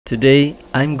Today,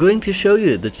 I'm going to show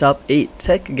you the top 8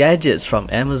 tech gadgets from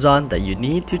Amazon that you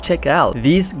need to check out.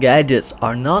 These gadgets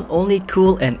are not only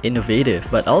cool and innovative,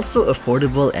 but also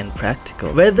affordable and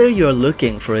practical. Whether you're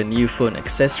looking for a new phone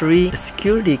accessory, a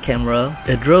security camera,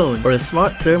 a drone, or a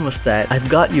smart thermostat, I've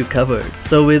got you covered.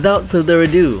 So without further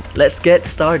ado, let's get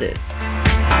started.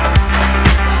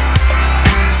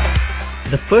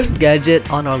 The first gadget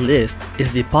on our list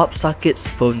is the Pop Socket's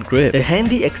Phone Grip, a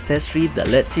handy accessory that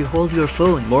lets you hold your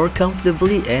phone more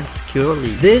comfortably and securely.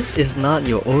 This is not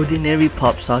your ordinary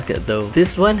pop socket though.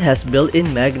 This one has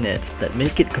built-in magnets that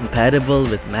make it compatible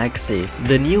with MagSafe,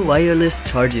 the new wireless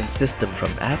charging system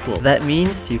from Apple. That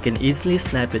means you can easily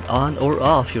snap it on or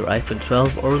off your iPhone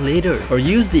 12 or later, or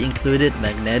use the included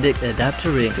magnetic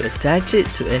adapter ring to attach it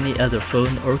to any other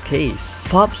phone or case.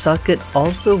 Pop Socket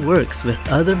also works with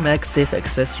other MagSafe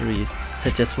accessories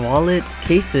such as wallets,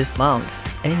 cases, mounts,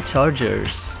 and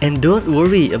chargers. And don't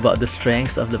worry about the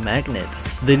strength of the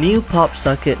magnets. The new Pop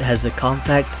Socket has a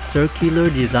compact circular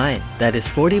design that is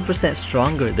 40%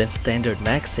 stronger than standard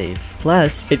MagSafe.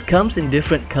 Plus, it comes in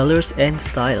different colors and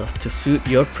styles to suit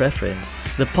your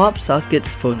preference. The Pop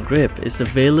Socket's Phone Grip is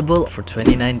available for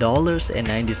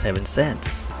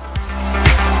 $29.97.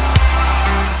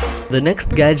 The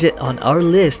next gadget on our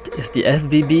list is the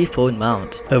FBB Phone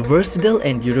Mount, a versatile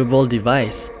and durable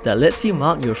device that lets you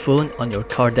mount your phone on your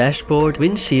car dashboard,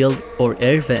 windshield, or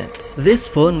air vent.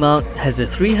 This phone mount has a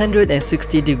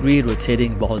 360-degree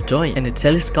rotating ball joint and a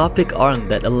telescopic arm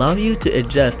that allow you to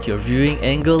adjust your viewing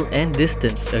angle and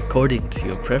distance according to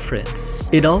your preference.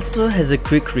 It also has a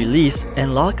quick release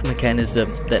and lock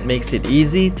mechanism that makes it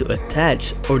easy to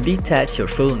attach or detach your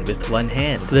phone with one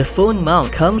hand. The phone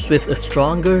mount comes with a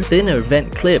stronger, thinner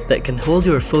vent clip that can hold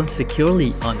your phone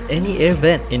securely on any air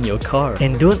vent in your car.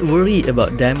 And don't worry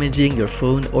about damaging your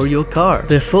phone or your car.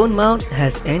 The phone mount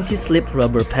has anti-slip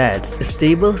rubber pads, a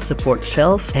stable support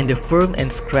shelf, and a firm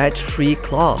and scratch-free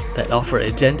cloth that offer a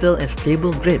gentle and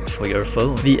stable grip for your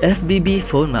phone. The FBB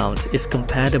phone mount is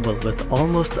compatible with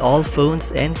almost all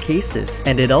phones and cases,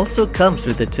 and it also comes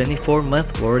with a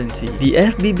 24-month warranty. The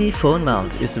FBB phone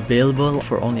mount is available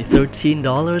for only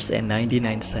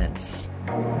 $13.99.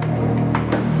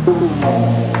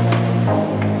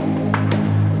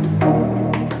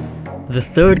 The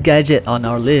third gadget on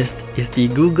our list is the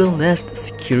Google Nest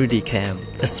Security Cam,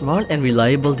 a smart and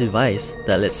reliable device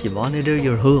that lets you monitor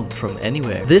your home from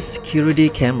anywhere. This security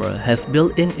camera has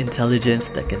built-in intelligence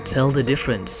that can tell the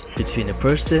difference between a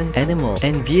person, animal,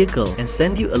 and vehicle and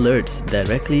send you alerts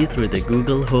directly through the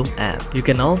Google Home app. You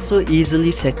can also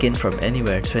easily check in from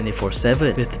anywhere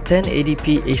 24/7 with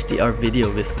 1080p HDR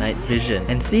video with night vision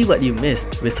and see what you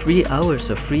missed with 3 hours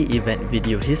of free event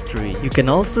video history. You can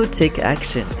also take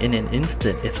action in an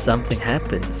instant if something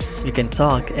happens. You can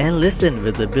talk and listen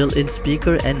with the built-in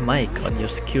speaker and mic on your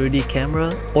security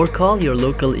camera, or call your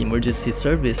local emergency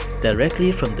service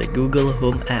directly from the Google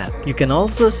Home app. You can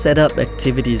also set up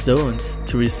activity zones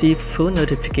to receive phone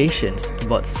notifications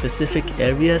about specific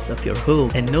areas of your home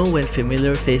and know when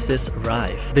familiar faces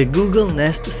arrive. The Google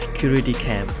Nest Security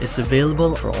Cam is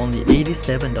available for only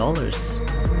 $87.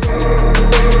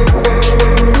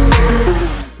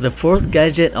 The fourth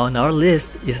gadget on our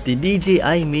list is the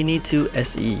DJI Mini 2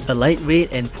 SE, a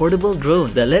lightweight and portable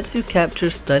drone that lets you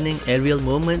capture stunning aerial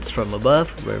moments from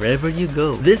above wherever you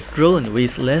go. This drone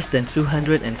weighs less than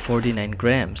 249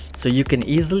 grams, so you can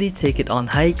easily take it on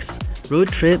hikes, road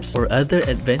trips, or other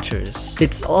adventures.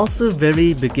 It's also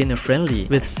very beginner-friendly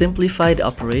with simplified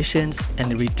operations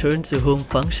and a return-to-home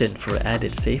function for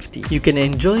added safety. You can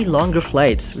enjoy longer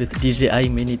flights with DJI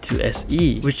Mini 2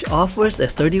 SE, which offers a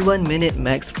 31-minute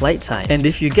max flight time. And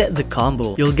if you get the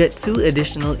combo, you'll get 2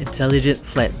 additional intelligent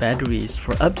flight batteries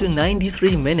for up to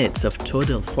 93 minutes of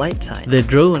total flight time. The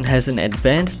drone has an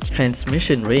advanced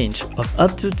transmission range of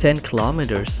up to 10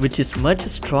 kilometers, which is much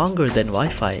stronger than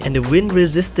Wi-Fi, and a wind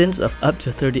resistance of up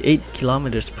to 38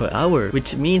 kilometers per hour,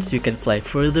 which means you can fly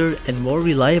further and more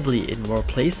reliably in more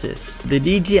places. The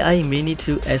DJI Mini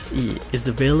 2 SE is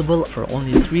available for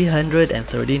only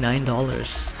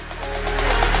 $339.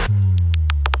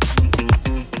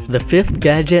 The fifth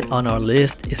gadget on our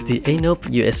list is the Anope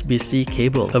USB-C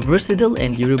cable, a versatile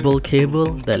and durable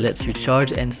cable that lets you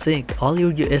charge and sync all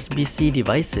your USB-C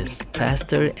devices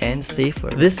faster and safer.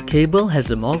 This cable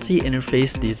has a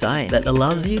multi-interface design that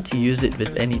allows you to use it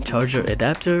with any charger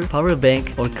adapter, power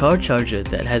bank, or car charger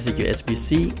that has a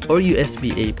USB-C or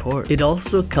USB-A port. It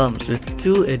also comes with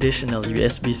 2 additional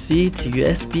USB-C to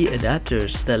USB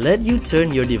adapters that let you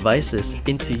turn your devices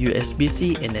into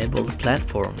USB-C enabled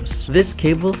platforms. This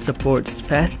cable supports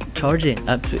fast charging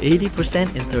up to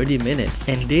 80% in 30 minutes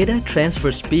and data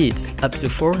transfer speeds up to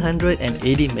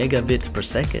 480 megabits per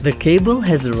second. The cable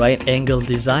has a right angle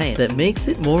design that makes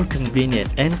it more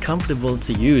convenient and comfortable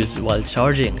to use while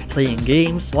charging, playing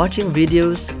games, watching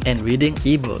videos, and reading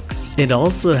ebooks. It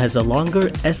also has a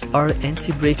longer SR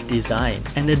anti-break design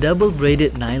and a double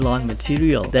braided nylon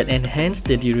material that enhance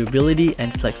the durability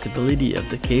and flexibility of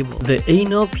the cable. The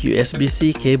ANOP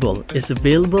USB-C cable is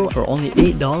available for only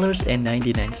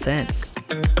 $8.99.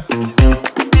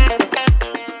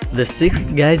 The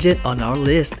sixth gadget on our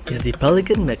list is the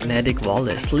Pelican Magnetic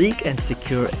Wallet, sleek and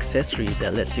secure accessory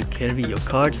that lets you carry your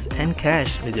cards and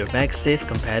cash with your MagSafe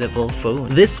compatible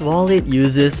phone. This wallet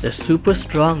uses a super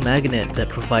strong magnet that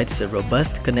provides a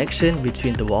robust connection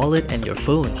between the wallet and your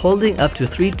phone, holding up to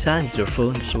 3 times your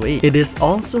phone's weight. It is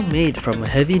also made from a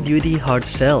heavy-duty hard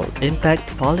shell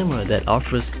impact polymer that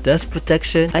offers dust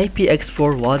protection,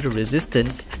 IPX4 water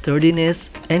resistance, sturdiness,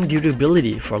 and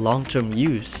durability for long-term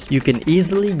use. You can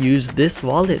easily use this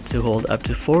wallet to hold up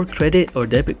to 4 credit or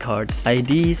debit cards,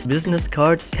 IDs, business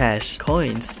cards, cash,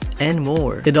 coins, and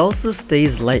more. It also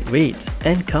stays lightweight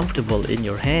and comfortable in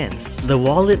your hands. The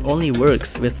wallet only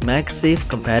works with MagSafe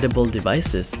compatible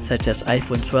devices such as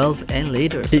iPhone 12 and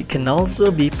later. It can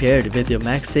also be paired with your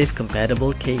MagSafe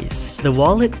compatible case. The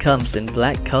wallet comes in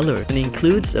black color and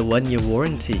includes a 1-year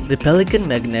warranty. The Pelican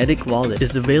Magnetic Wallet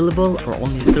is available for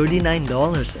only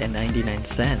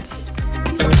 $39.99.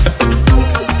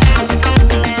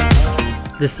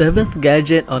 The seventh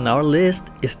gadget on our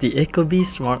list is the ecobee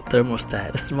Smart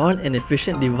Thermostat, a smart and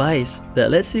efficient device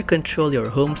that lets you control your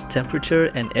home's temperature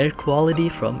and air quality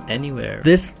from anywhere.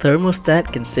 This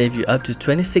thermostat can save you up to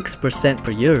 26%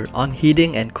 per year on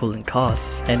heating and cooling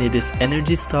costs, and it is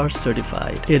Energy Star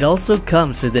certified. It also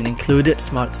comes with an included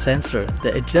smart sensor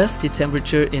that adjusts the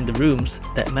temperature in the rooms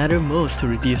that matter most to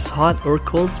reduce hot or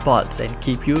cold spots and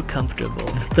keep you comfortable.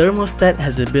 The thermostat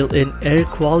has a built-in air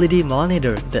quality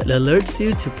monitor that alerts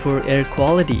you to poor air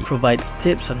quality, provides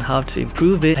tips on how to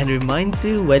improve it, and reminds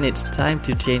you when it's time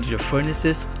to change your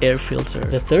furnace's air filter.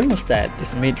 The thermostat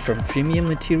is made from premium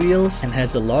materials and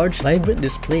has a large, vibrant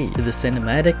display with a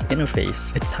cinematic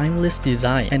interface, a timeless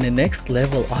design, and a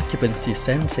next-level occupancy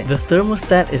sensing. The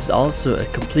thermostat is also a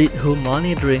complete home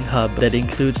monitoring hub that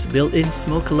includes built-in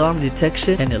smoke alarm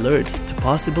detection and alerts to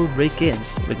possible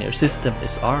break-ins when your system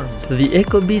is armed. The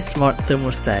ecobee Smart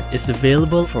Thermostat is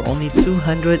available for only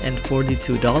 $242.99.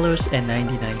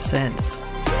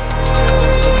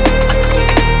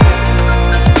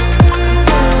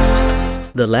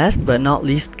 The last but not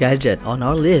least gadget on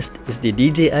our list is the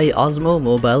DJI Osmo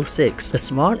Mobile 6, a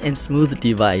smart and smooth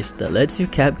device that lets you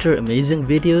capture amazing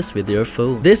videos with your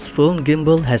phone. This phone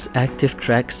gimbal has Active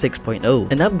Track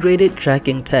 6.0, an upgraded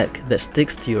tracking tech that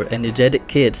sticks to your energetic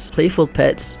kids, playful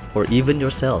pets, or even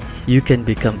yourself. You can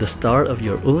become the star of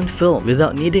your own film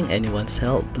without needing anyone's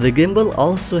help. The gimbal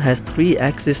also has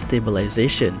 3-axis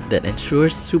stabilization that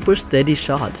ensures super steady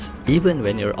shots even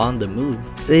when you're on the move.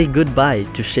 Say goodbye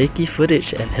to shaky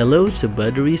footage and hello to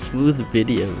buttery smooth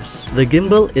videos. The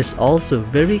gimbal is also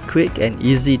very quick and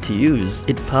easy to use.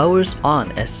 It powers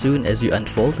on as soon as you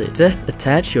unfold it. Just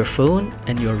attach your phone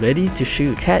and you're ready to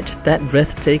shoot. Catch that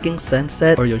breathtaking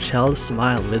sunset or your child's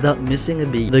smile without missing a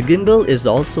beat. The gimbal is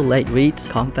also lightweight,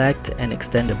 compact, and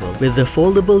extendable. With the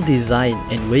foldable design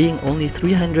and weighing only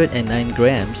 309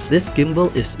 grams, this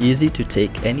gimbal is easy to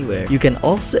take anywhere. You can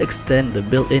also extend the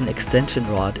built-in extension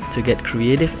rod to get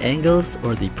creative angles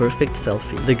or the perfect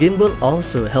selfie. The gimbal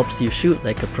also helps you shoot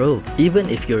like a pro, even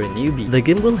if you're a newbie. The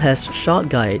gimbal has shot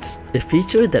guides, a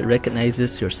feature that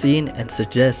recognizes your scene and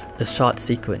suggests a shot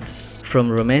sequence. From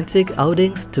romantic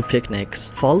outings to picnics,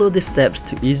 follow the steps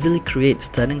to easily create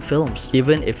stunning films,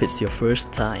 even if it's your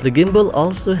first time. The gimbal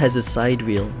also has a side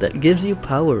wheel that gives you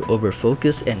power over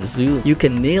focus and zoom. You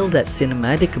can nail that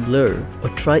cinematic blur or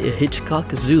try a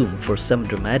Hitchcock zoom for some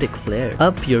dramatic flair.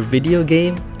 Up your video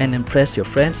game and impress your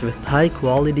friends with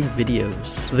high-quality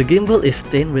videos. The gimbal is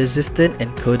stain resistant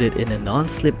and coated in a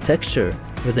non-slip texture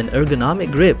with an ergonomic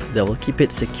grip that will keep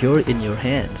it secure in your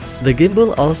hands. The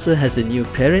gimbal also has a new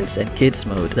parents and kids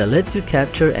mode that lets you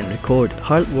capture and record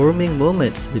heartwarming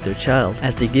moments with your child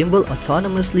as the gimbal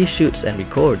autonomously shoots and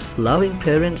records, allowing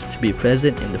parents to be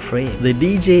present in the frame. The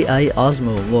DJI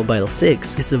Osmo Mobile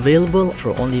 6 is available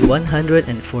for only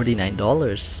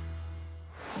 $149.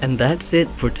 And that's it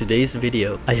for today's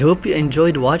video. I hope you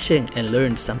enjoyed watching and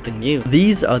learned something new.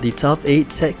 These are the top 8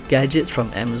 tech gadgets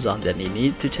from Amazon that you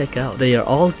need to check out. They are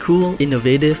all cool,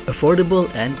 innovative, affordable,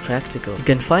 and practical. You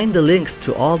can find the links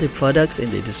to all the products in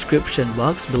the description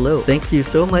box below. Thank you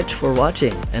so much for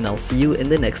watching, and I'll see you in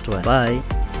the next one. Bye!